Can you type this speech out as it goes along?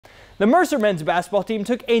The Mercer men's basketball team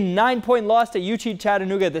took a 9-point loss to UT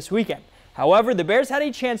Chattanooga this weekend. However, the Bears had a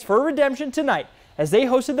chance for redemption tonight as they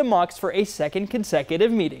hosted the Mocs for a second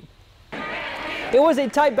consecutive meeting. It was a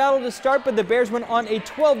tight battle to start, but the Bears went on a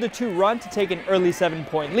 12-2 run to take an early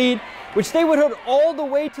 7-point lead, which they would hold all the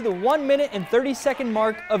way to the 1 minute and 30-second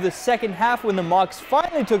mark of the second half when the Mocs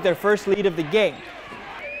finally took their first lead of the game.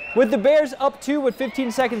 With the Bears up 2 with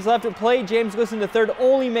 15 seconds left to play, James Glisson III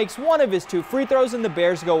only makes one of his 2 free throws and the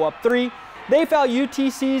Bears go up 3. They foul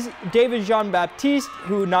UTC's David Jean-Baptiste,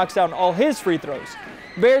 who knocks down all his free throws.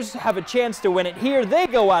 Bears have a chance to win it here. They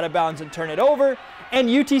go out of bounds and turn it over, and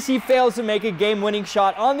UTC fails to make a game-winning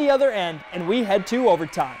shot on the other end, and we head to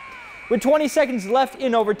overtime. With 20 seconds left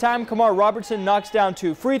in overtime, Kamar Robertson knocks down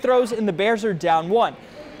 2 free throws, and the Bears are down 1.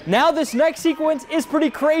 Now this next sequence is pretty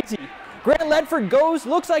crazy. Grant Ledford goes,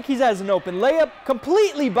 looks like he has an open layup,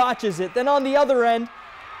 completely botches it. Then on the other end,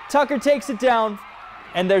 Tucker takes it down,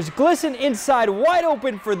 and there's Glisson inside wide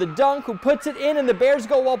open for the dunk, who puts it in, and the Bears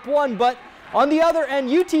go up 1. But on the other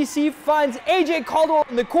end, UTC finds A.J. Caldwell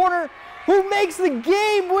in the corner, who makes the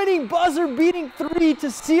game-winning buzzer-beating 3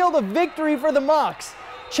 to seal the victory for the Mocs.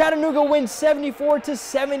 Chattanooga wins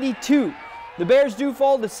 74-72. The Bears do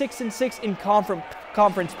fall to 6-6 in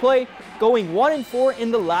conference play, going 1-4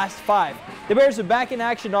 in the last 5. The Bears are back in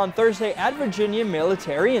action on Thursday at Virginia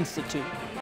Military Institute.